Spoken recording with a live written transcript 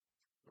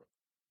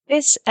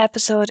This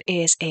episode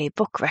is a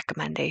book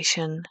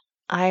recommendation.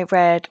 I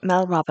read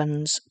Mel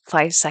Robbins'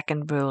 5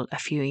 Second Rule a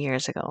few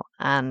years ago,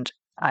 and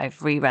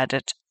I've reread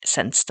it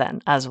since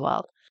then as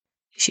well.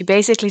 She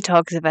basically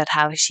talks about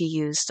how she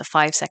used the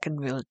 5 second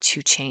rule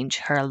to change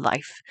her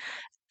life.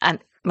 And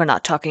we're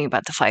not talking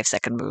about the 5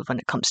 second rule when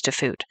it comes to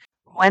food.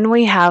 When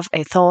we have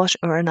a thought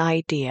or an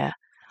idea,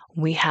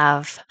 we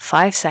have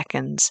 5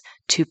 seconds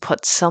to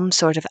put some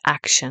sort of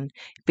action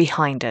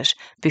behind it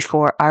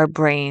before our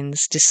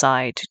brains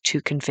decide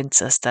to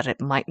convince us that it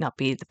might not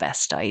be the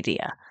best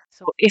idea.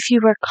 So if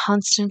you were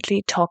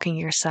constantly talking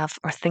yourself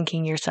or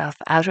thinking yourself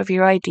out of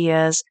your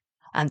ideas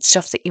and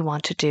stuff that you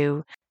want to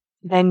do,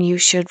 then you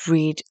should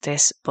read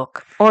this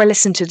book or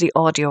listen to the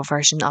audio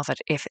version of it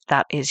if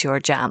that is your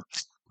jam.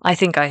 I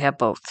think I have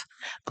both.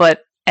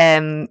 But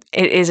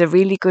it is a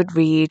really good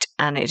read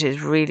and it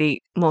is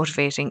really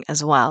motivating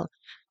as well.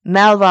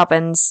 Mel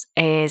Robbins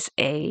is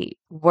a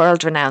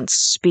world renowned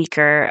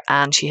speaker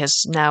and she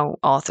has now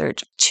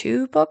authored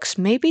 2 books,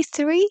 maybe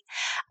 3.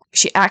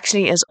 She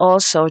actually has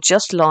also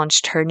just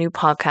launched her new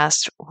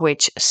podcast,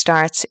 which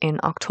starts in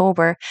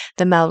October,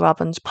 the Mel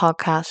Robbins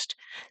podcast.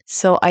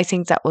 So I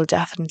think that will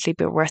definitely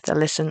be worth a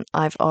listen.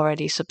 I've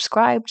already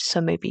subscribed,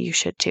 so maybe you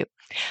should too.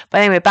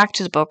 But anyway, back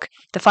to the book.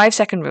 The 5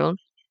 second rule.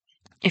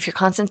 If you're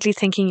constantly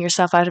thinking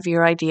yourself out of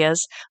your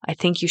ideas, I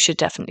think you should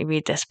definitely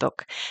read this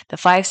book. The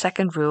 5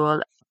 Second Rule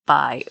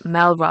by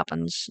Mel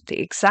Robbins. The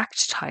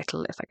exact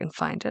title, if I can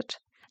find it.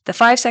 The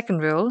 5 Second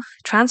Rule: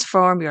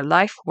 transform your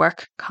life,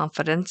 work,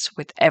 confidence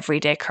with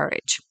everyday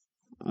courage.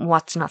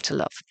 What's not to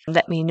love?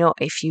 Let me know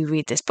if you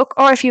read this book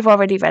or if you've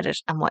already read it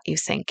and what you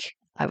think.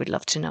 I would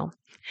love to know.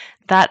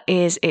 That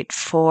is it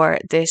for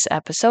this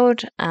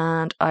episode,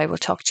 and I will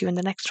talk to you in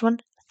the next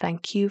one.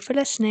 Thank you for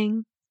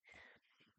listening.